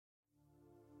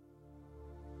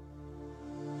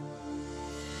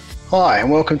Hi,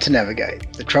 and welcome to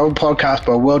Navigate, the travel podcast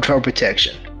by World Travel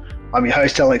Protection. I'm your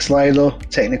host, Alex Laidlaw,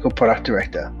 Technical Product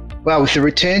Director. Well, with the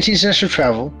return to international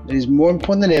travel, it is more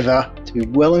important than ever to be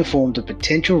well informed of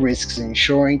potential risks and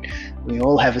ensuring we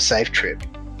all have a safe trip.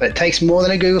 But it takes more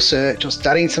than a Google search or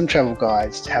studying some travel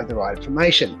guides to have the right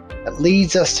information that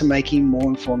leads us to making more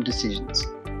informed decisions.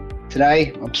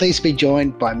 Today, I'm pleased to be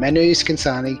joined by Manu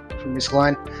Skansani from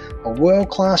Riskline, a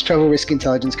world-class travel risk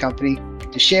intelligence company,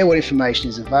 to share what information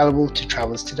is available to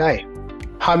travellers today.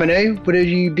 Hi Manu, would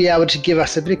you be able to give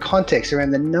us a bit of context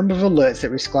around the number of alerts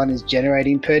that Riskline is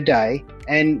generating per day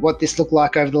and what this looked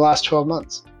like over the last 12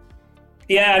 months?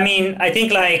 Yeah, I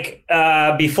think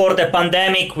before the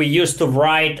pandemic, we used to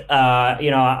write,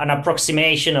 an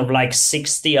approximation of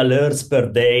 60 alerts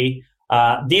per day.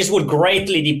 This would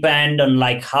greatly depend on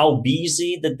how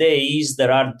busy the day is. There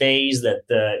are days that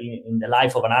in the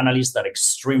life of an analyst are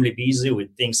extremely busy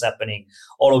with things happening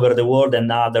all over the world, and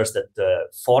others that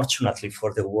fortunately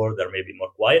for the world are maybe more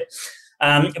quiet.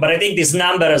 But I think this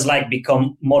number has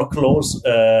become more close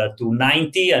to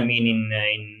 90.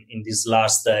 In these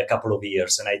last couple of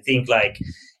years, and I think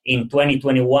in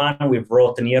 2021 we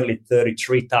wrote nearly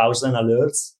 33,000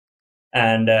 alerts.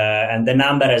 And the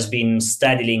number has been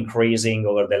steadily increasing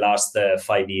over the last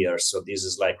 5 years. So this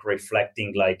is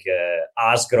reflecting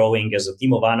us growing as a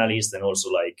team of analysts, and also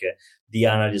the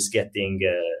analysts getting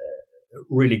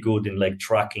really good in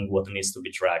tracking what needs to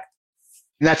be tracked.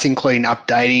 And that's including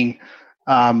updating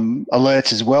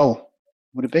alerts as well,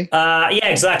 would it be? Yeah,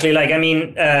 exactly.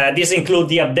 This include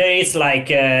the updates.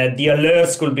 The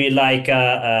alerts could be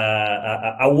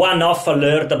a one-off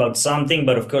alert about something,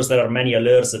 but of course there are many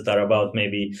alerts that are about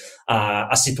maybe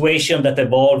a situation that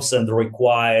evolves and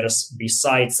requires,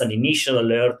 besides an initial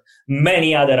alert,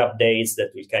 many other updates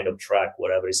that will kind of track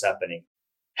whatever is happening.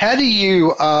 How do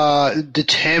you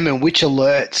determine which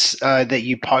alerts that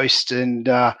you post and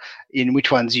in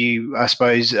which ones you, I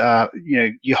suppose,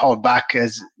 you hold back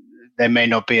as they may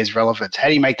not be as relevant? How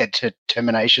do you make that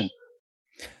determination?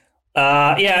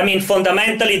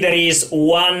 Fundamentally, there is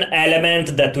one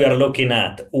element that we are looking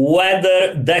at: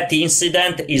 whether that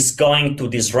incident is going to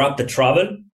disrupt the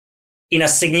travel in a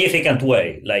significant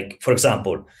way. For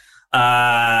example,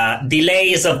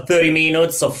 delays of 30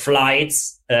 minutes of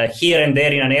flights here and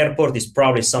there in an airport is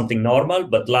probably something normal,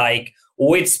 but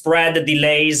widespread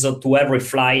delays to every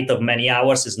flight of many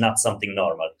hours is not something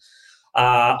normal.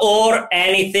 Or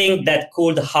anything that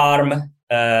could harm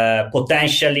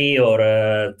potentially or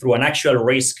through an actual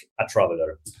risk a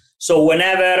traveler. So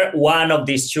whenever one of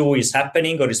these two is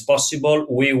happening or is possible,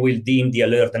 we will deem the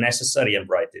alert necessary and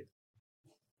write it.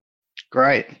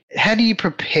 Great. How do you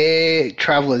prepare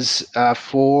travelers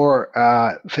for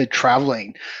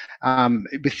traveling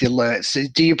with the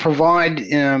alerts? Do you provide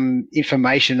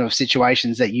information of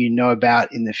situations that you know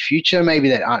about in the future, maybe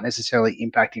that aren't necessarily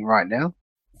impacting right now?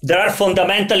 There are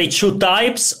fundamentally two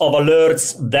types of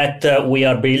alerts that we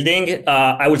are building.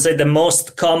 I would say the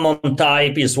most common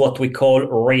type is what we call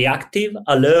reactive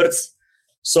alerts.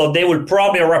 So they will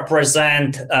probably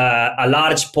represent a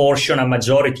large portion, a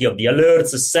majority of the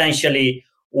alerts. Essentially,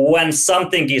 when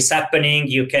something is happening,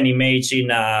 you can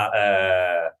imagine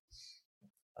a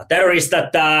terrorist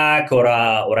attack or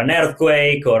an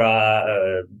earthquake or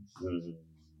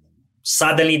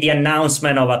suddenly the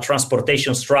announcement of a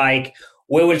transportation strike.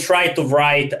 We will try to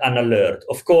write an alert.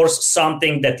 Of course,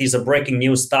 something that is a breaking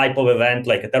news type of event,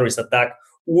 like a terrorist attack,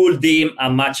 will deem a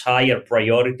much higher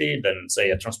priority than, say,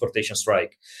 a transportation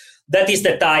strike. That is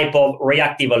the type of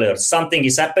reactive alert. Something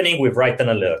is happening, we write an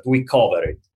alert. We cover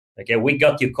it. Okay, we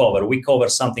got you covered. We cover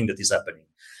something that is happening.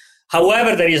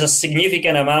 However, there is a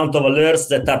significant amount of alerts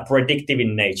that are predictive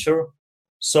in nature.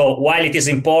 So while it is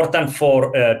important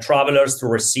for travelers to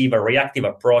receive a reactive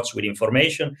approach with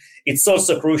information, it's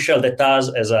also crucial that us,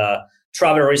 as a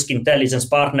travel risk intelligence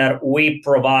partner, we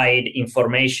provide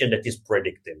information that is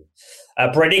predictive.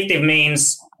 Predictive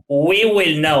means we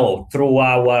will know through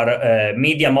our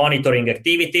media monitoring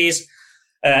activities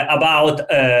about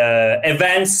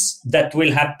events that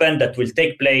will happen, that will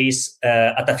take place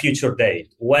at a future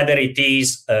date, whether it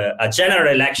is a general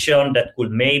election that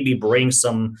could maybe bring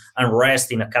some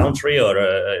unrest in a country or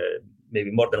maybe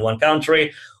more than one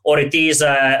country, or it is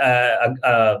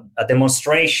a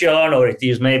demonstration, or it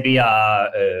is maybe a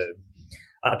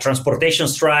transportation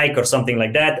strike or something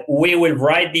like that. We will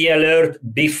write the alert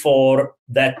before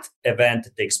that event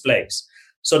takes place.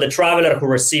 So the traveler who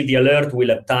received the alert will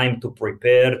have time to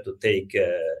prepare, to take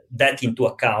that into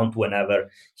account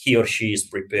whenever he or she is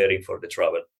preparing for the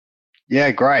travel. Yeah,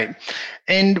 great.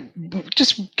 And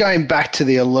just going back to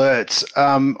the alerts,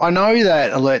 I know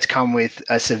that alerts come with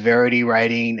a severity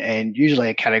rating and usually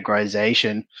a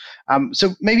categorization.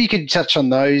 So maybe you could touch on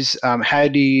those. How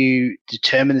do you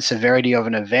determine the severity of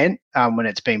an event when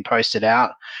it's been posted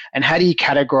out? And how do you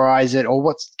categorize it, or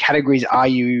what categories are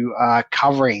you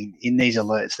covering in these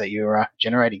alerts that you're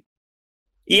generating?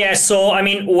 Yeah, so I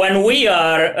mean, when we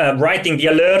are writing the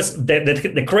alerts,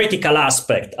 the critical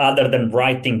aspect, other than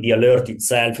writing the alert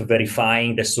itself,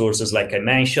 verifying the sources, like I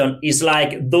mentioned, is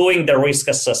like doing the risk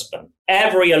assessment.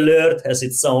 Every alert has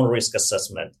its own risk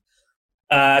assessment.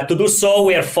 To do so,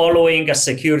 we are following a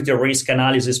security risk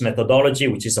analysis methodology,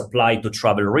 which is applied to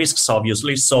travel risks,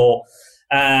 obviously. So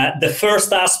the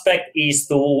first aspect is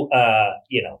to,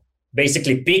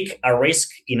 basically pick a risk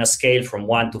in a scale from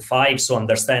 1 to 5. So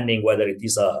understanding whether it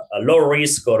is a low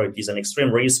risk or it is an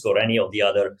extreme risk or any of the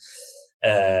other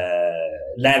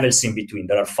levels in between.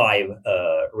 There are 5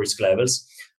 risk levels.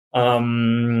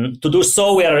 To do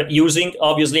so, we are using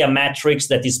obviously a matrix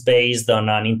that is based on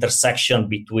an intersection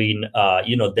between,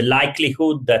 the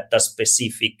likelihood that a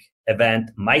specific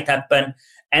event might happen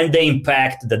and the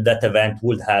impact that that event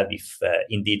would have if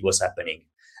indeed was happening.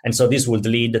 And so this would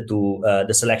lead to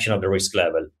the selection of the risk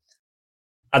level.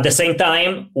 At the same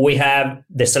time, we have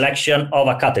the selection of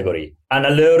a category. An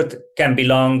alert can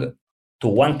belong to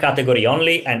one category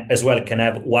only, and as well can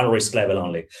have one risk level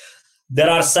only. There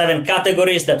are 7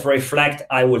 categories that reflect,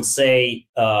 I would say,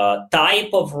 type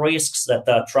of risks that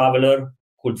a traveler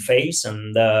could face.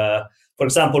 And for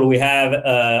example, we have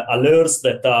alerts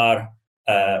that are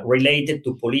related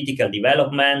to political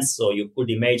developments. So you could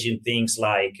imagine things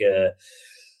like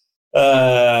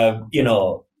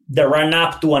the run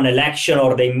up to an election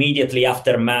or the immediately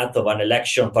aftermath of an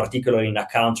election, particularly in a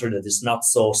country that is not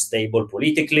so stable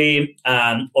politically,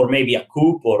 or maybe a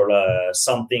coup or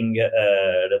something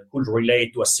that could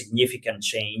relate to a significant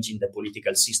change in the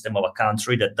political system of a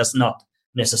country that does not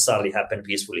necessarily happen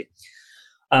peacefully.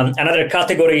 Another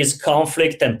category is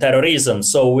conflict and terrorism.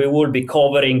 So we will be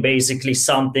covering basically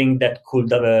something that could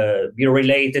be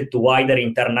related to either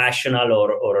international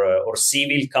or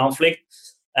civil conflict,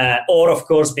 or of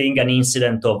course being an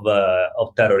incident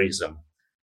of terrorism.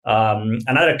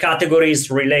 Another category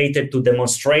is related to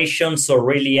demonstrations. So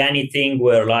really anything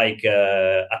where like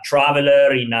a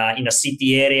traveler in a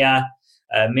city area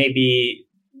maybe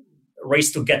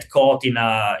risk to get caught in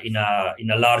a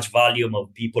large volume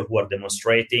of people who are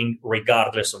demonstrating,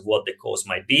 regardless of what the cause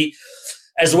might be.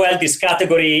 As well, this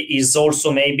category is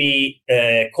also maybe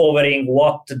covering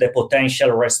what the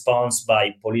potential response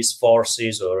by police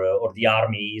forces or the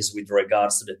army is with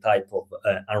regards to the type of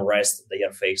unrest they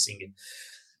are facing.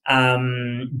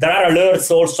 There are alerts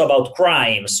also about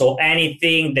crime. So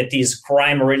anything that is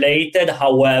crime related.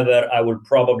 However, I will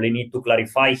probably need to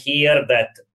clarify here that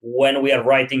when we are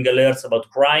writing alerts about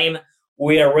crime,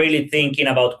 we are really thinking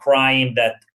about crime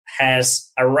that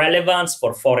has a relevance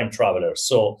for foreign travelers.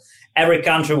 So every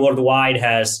country worldwide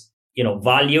has,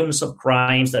 volumes of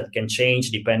crimes that can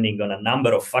change depending on a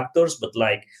number of factors. But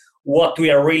like what we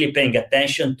are really paying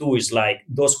attention to is like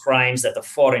those crimes that a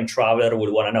foreign traveler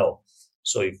will want to know.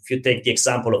 So if you take the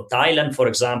example of Thailand, for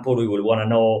example, we will want to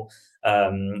know,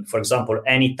 for example,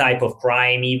 any type of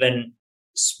crime, even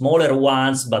smaller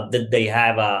ones, but that they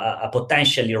have a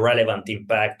potentially relevant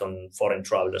impact on foreign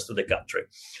travelers to the country.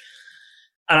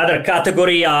 Another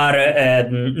category are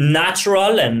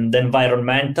natural and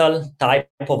environmental type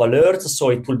of alerts. So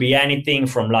it will be anything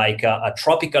from like a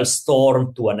tropical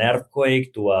storm to an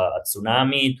earthquake to a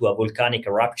tsunami to a volcanic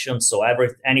eruption. So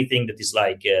anything that is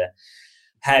like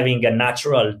having a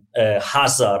natural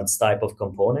hazards type of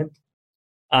component.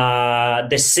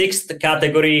 The 6th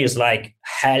category is like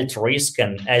health risk.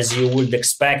 And as you would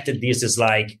expect, this is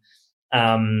like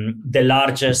the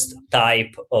largest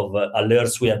type of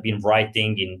alerts we have been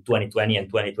writing in 2020 and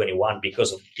 2021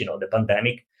 because of, the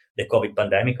pandemic, the COVID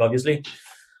pandemic, obviously.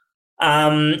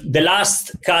 The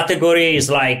last category is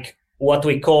like what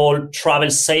we call travel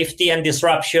safety and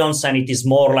disruptions. And it is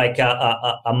more like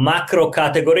a macro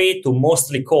category to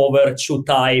mostly cover 2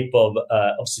 types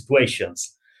of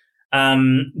situations.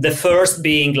 The first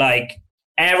being like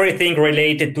everything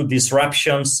related to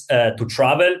disruptions to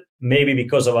travel, maybe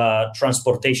because of a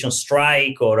transportation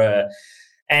strike or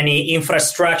any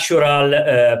infrastructural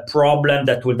problem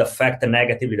that would affect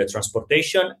negatively the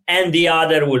transportation. And the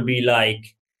other will be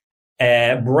like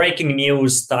breaking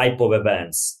news type of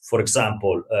events. For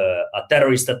example, a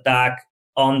terrorist attack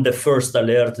on the first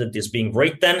alert that is being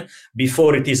written,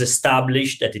 before it is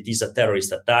established that it is a terrorist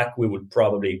attack, we would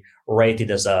probably rate it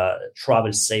as a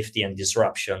travel safety and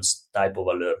disruptions type of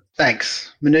alert.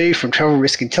 Thanks. Manu from travel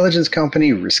risk intelligence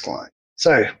company Riskline.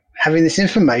 So, having this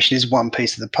information is one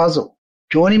piece of the puzzle.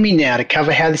 Joining me now to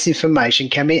cover how this information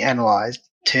can be analysed,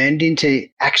 turned into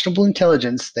actionable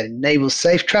intelligence that enables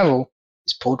safe travel,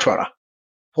 is Paul Trotter.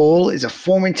 Paul is a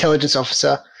former intelligence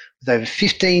officer with over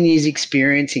 15 years'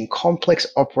 experience in complex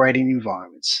operating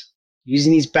environments.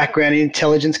 Using his background in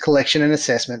intelligence collection and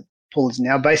assessment, Paul is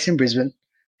now based in Brisbane,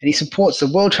 and he supports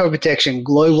the World Travel Protection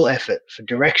global effort for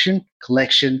direction,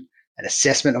 collection, and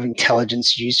assessment of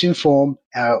intelligence used to inform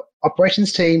our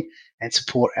operations team and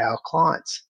support our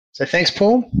clients. So thanks,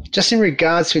 Paul. Just in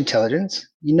regards to intelligence,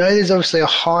 there's obviously a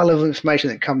high level of information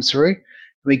that comes through, and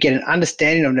we get an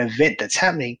understanding of an event that's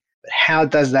happening, but how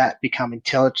does that become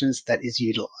intelligence that is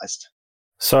utilized?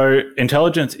 So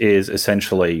intelligence is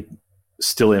essentially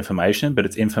still information, but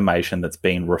it's information that's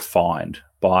been refined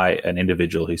by an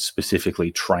individual who's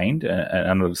specifically trained and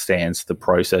understands the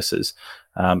processes.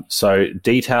 So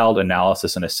detailed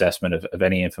analysis and assessment of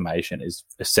any information is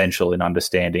essential in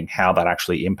understanding how that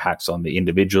actually impacts on the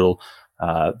individual,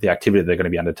 the activity they're going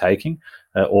to be undertaking,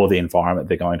 or the environment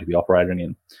they're going to be operating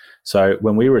in. So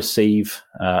when we receive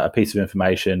a piece of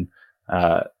information,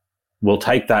 we'll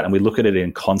take that and we look at it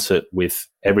in concert with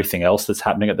everything else that's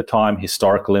happening at the time,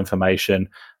 historical information,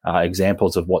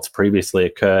 examples of what's previously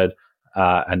occurred,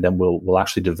 and then we'll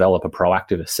actually develop a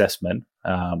proactive assessment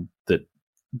that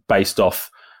based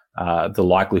off the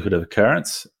likelihood of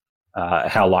occurrence,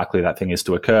 how likely that thing is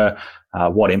to occur,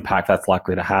 what impact that's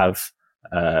likely to have,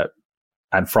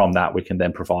 and from that we can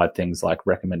then provide things like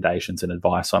recommendations and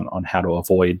advice on how to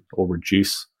avoid or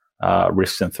reduce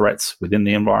risks and threats within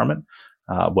the environment,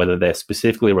 whether they're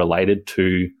specifically related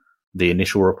to the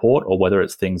initial report or whether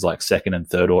it's things like second and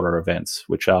third order events,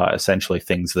 which are essentially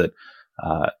things that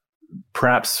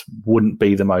perhaps wouldn't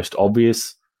be the most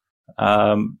obvious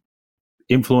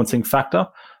influencing factor,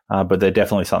 but they're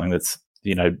definitely something that's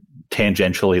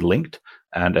tangentially linked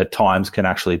and at times can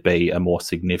actually be a more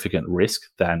significant risk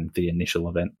than the initial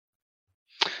event.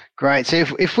 Great. So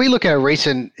if we look at a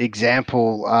recent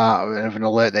example of an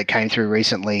alert that came through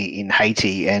recently in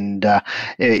Haiti, and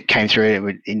it came through,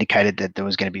 it indicated that there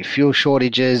was going to be fuel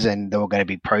shortages and there were going to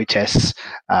be protests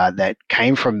that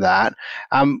came from that.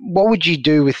 What would you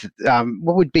do with,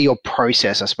 what would be your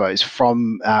process, I suppose,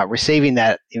 from receiving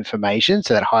that information,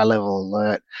 so that high level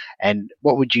alert, and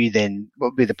what would be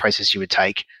the process you would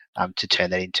take to turn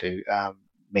that into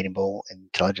meaningful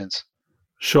intelligence?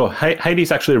 Sure. Haiti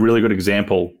is actually a really good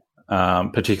example,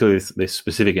 particularly this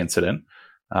specific incident,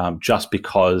 just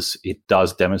because it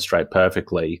does demonstrate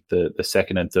perfectly the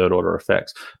second and third order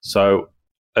effects. So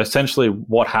essentially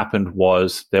what happened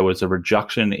was there was a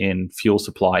reduction in fuel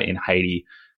supply in Haiti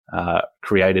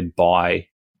created by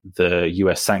the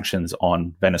US sanctions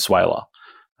on Venezuela.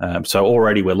 So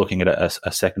already we're looking at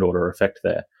a second order effect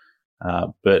there.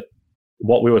 But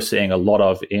what we were seeing a lot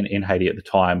of in Haiti at the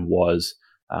time was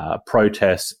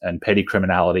protests and petty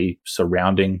criminality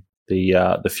surrounding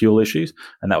the fuel issues,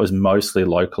 and that was mostly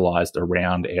localized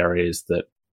around areas that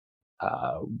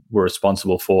were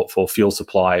responsible for fuel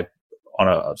supply on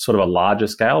a sort of a larger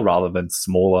scale rather than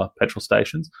smaller petrol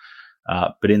stations.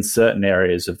 But in certain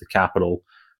areas of the capital,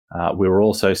 we were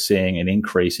also seeing an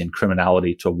increase in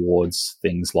criminality towards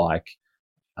things like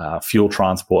fuel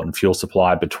transport and fuel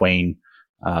supply between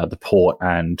the port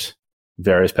and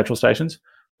various petrol stations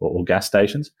or gas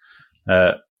stations.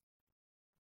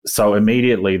 So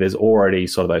immediately there's already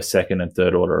sort of those second and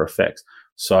third order effects.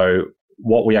 So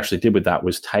what we actually did with that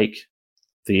was take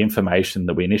the information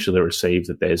that we initially received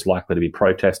that there's likely to be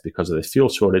protests because of this fuel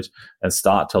shortage and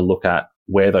start to look at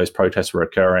where those protests were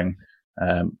occurring,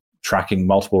 tracking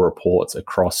multiple reports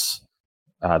across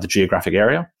the geographic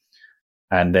area,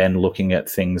 and then looking at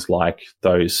things like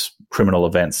those criminal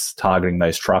events targeting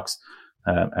those trucks.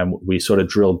 And we sort of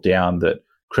drilled down that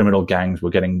criminal gangs were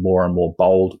getting more and more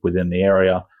bold within the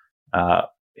area.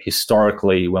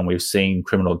 Historically, when we've seen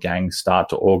criminal gangs start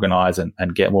to organize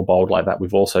and get more bold like that,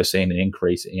 we've also seen an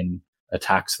increase in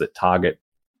attacks that target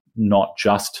not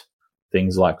just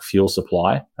things like fuel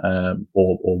supply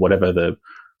or whatever the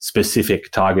specific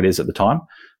target is at the time,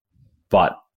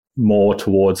 but more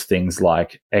towards things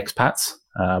like expats,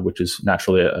 which is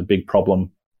naturally a big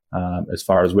problem as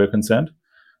far as we're concerned.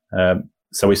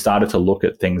 So we started to look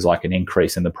at things like an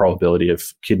increase in the probability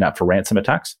of kidnap for ransom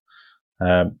attacks.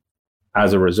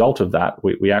 As a result of that,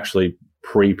 we actually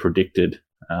pre-predicted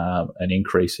an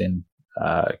increase in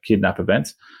kidnap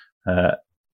events,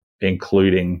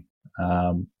 including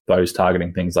those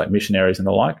targeting things like missionaries and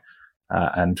the like.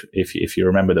 And if you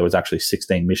remember, there was actually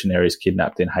 16 missionaries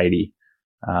kidnapped in Haiti,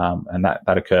 and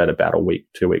that occurred about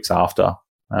 2 weeks after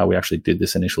we actually did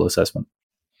this initial assessment.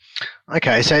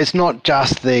 Okay, so it's not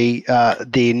just the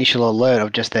initial alert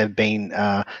of just there being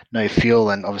no fuel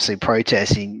and obviously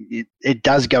protesting. It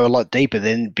does go a lot deeper.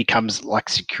 Then it becomes like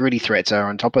security threats are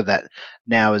on top of that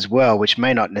now as well, which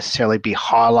may not necessarily be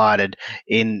highlighted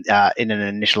in an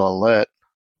initial alert.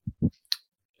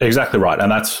 Exactly right,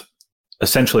 and that's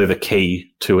essentially the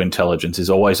key to intelligence: is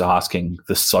always asking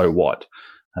the so what.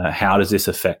 How does this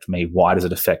affect me? Why does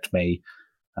it affect me?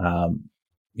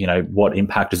 What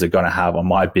impact is it going to have on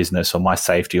my business or my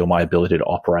safety or my ability to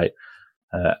operate?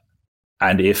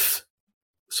 And if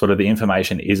sort of the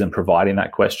information isn't providing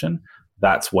that question,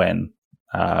 that's when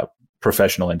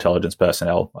professional intelligence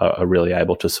personnel are really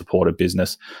able to support a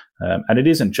business. And it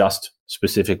isn't just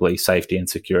specifically safety and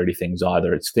security things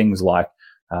either. It's things like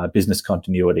business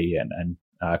continuity and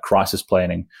crisis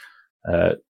planning,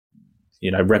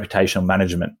 reputational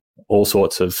management, all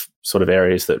sorts of sort of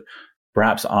areas that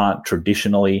perhaps aren't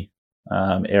traditionally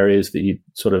areas that you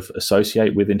sort of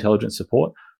associate with intelligence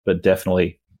support, but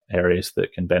definitely areas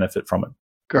that can benefit from it.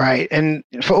 Great. And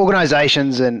for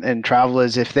organizations and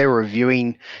travelers, if they're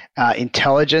reviewing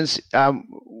intelligence,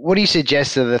 what do you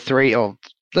suggest are the three, or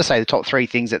let's say the top three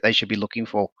things that they should be looking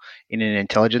for in an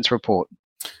intelligence report?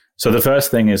 So the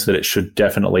first thing is that it should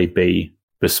definitely be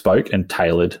bespoke and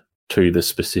tailored to the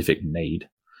specific need.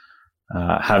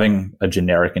 Having a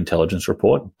generic intelligence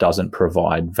report doesn't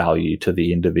provide value to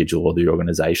the individual or the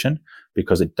organization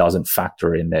because it doesn't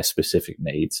factor in their specific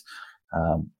needs.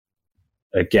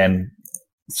 Again,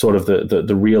 sort of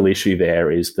the real issue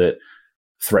there is that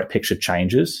threat picture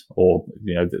changes, or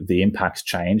the impacts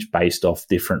change based off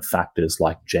different factors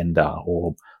like gender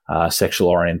or sexual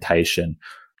orientation,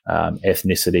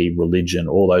 ethnicity, religion,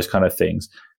 all those kind of things.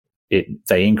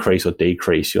 They increase or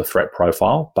decrease your threat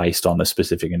profile based on the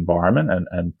specific environment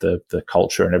and the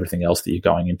culture and everything else that you're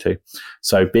going into.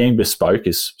 So being bespoke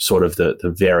is sort of the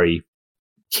very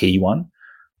key one.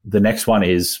 The next one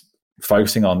is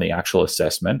focusing on the actual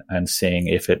assessment and seeing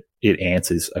if it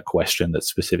answers a question that's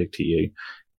specific to you.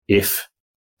 If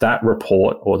that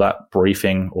report or that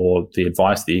briefing or the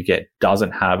advice that you get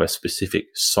doesn't have a specific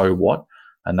so what,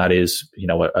 and that is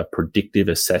a predictive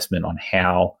assessment on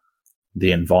how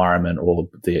the environment or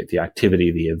the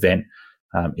activity, the event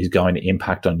is going to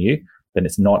impact on you, then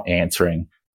it's not answering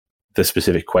the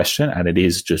specific question, and it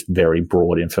is just very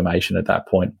broad information at that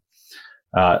point.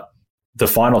 The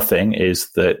final thing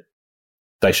is that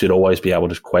they should always be able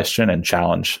to question and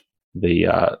challenge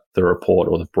the report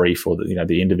or the brief or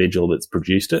the individual that's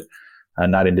produced it,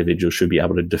 and that individual should be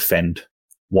able to defend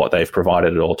what they've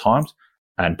provided at all times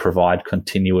and provide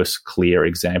continuous, clear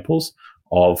examples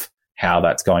of how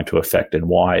that's going to affect and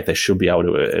why. They should be able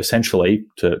to essentially,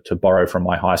 to borrow from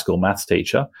my high school maths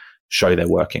teacher, show they're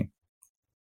working.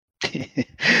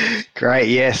 Great,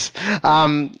 yes.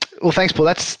 Well, thanks, Paul.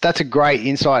 That's a great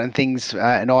insight and things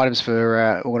and items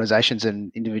for organisations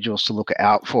and individuals to look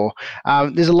out for.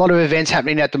 There's a lot of events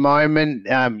happening at the moment.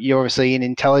 You're obviously in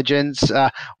intelligence.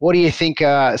 What do you think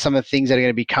are some of the things that are going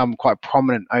to become quite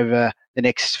prominent over the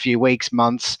next few weeks,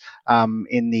 months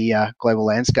in the global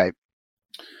landscape?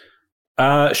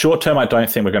 Short term, I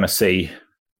don't think we're going to see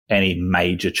any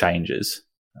major changes.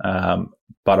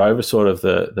 But over sort of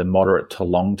the moderate to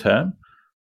long term,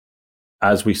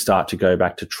 as we start to go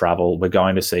back to travel, we're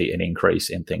going to see an increase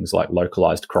in things like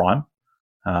localized crime,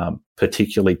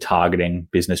 particularly targeting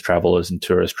business travelers and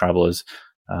tourist travelers.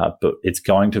 But it's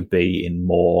going to be in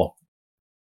more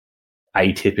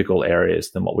atypical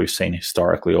areas than what we've seen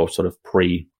historically or sort of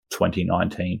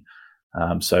pre-2019.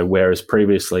 So whereas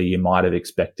previously you might have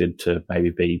expected to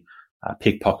maybe be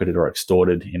pickpocketed or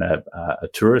extorted in a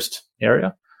tourist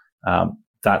area,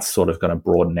 that's sort of going to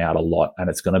broaden out a lot, and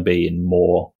it's going to be in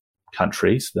more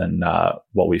countries than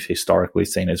what we've historically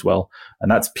seen as well. And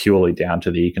that's purely down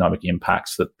to the economic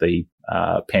impacts that the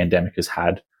pandemic has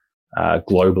had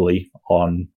globally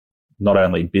on not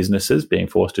only businesses being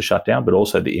forced to shut down, but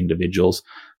also the individuals,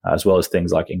 as well as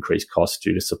things like increased costs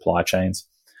due to supply chains.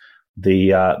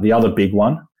 The other big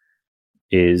one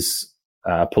is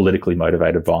politically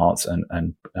motivated violence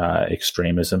and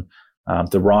extremism.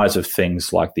 The rise of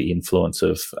things like the influence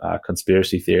of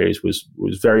conspiracy theories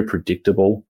was very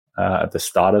predictable at the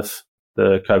start of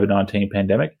the COVID-19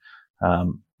 pandemic.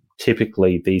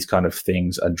 Typically, these kind of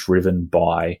things are driven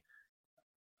by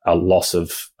a loss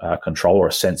of control, or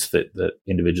a sense that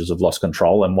individuals have lost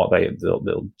control, and what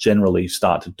they'll generally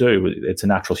start to do, it's a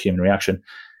natural human reaction,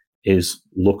 is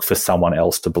look for someone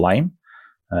else to blame.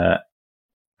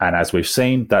 And as we've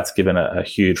seen, that's given a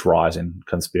huge rise in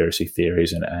conspiracy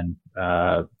theories and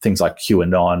things like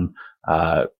QAnon,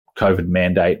 COVID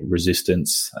mandate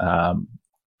resistance,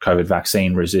 COVID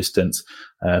vaccine resistance,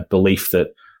 belief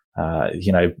that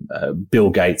Bill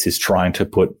Gates is trying to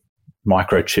put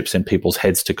microchips in people's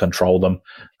heads to control them.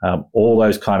 All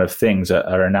those kind of things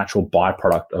are a natural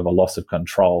byproduct of a loss of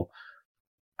control,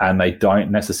 and they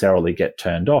don't necessarily get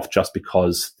turned off just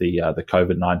because the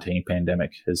COVID-19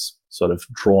 pandemic has sort of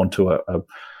drawn to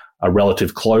a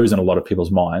relative close in a lot of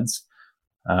people's minds.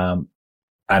 And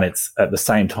it's at the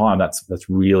same time that's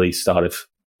really started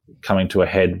coming to a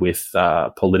head with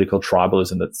political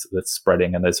tribalism that's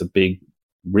spreading, and there's a big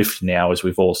rift now, as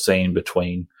we've all seen,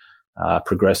 between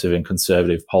progressive and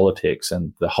conservative politics,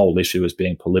 and the whole issue is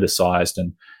being politicized,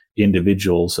 and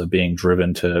individuals are being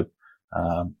driven to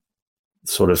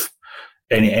sort of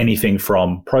anything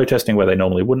from protesting where they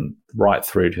normally wouldn't, right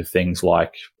through to things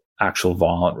like actual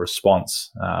violent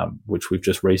response, which we've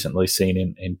just recently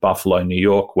seen in Buffalo, New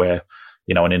York, where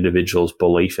an individual's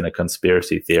belief in a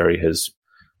conspiracy theory has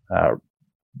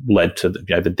led to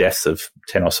the deaths of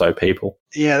 10 or so people.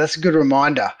 Yeah, that's a good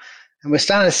reminder. And we're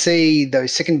starting to see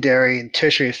those secondary and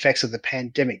tertiary effects of the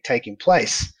pandemic taking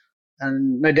place.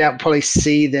 And no doubt we'll probably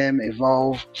see them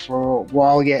evolve for a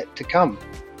while yet to come.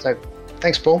 So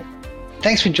thanks, Paul.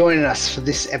 Thanks for joining us for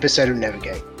this episode of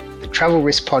Navigate, the travel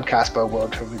risk podcast by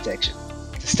World Travel Protection.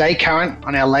 To stay current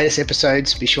on our latest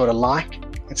episodes, be sure to like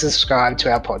and subscribe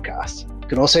to our podcast. You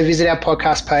can also visit our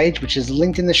podcast page, which is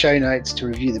linked in the show notes, to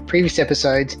review the previous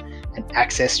episodes and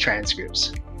access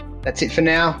transcripts. That's it for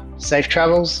now. Safe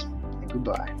travels and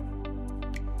goodbye.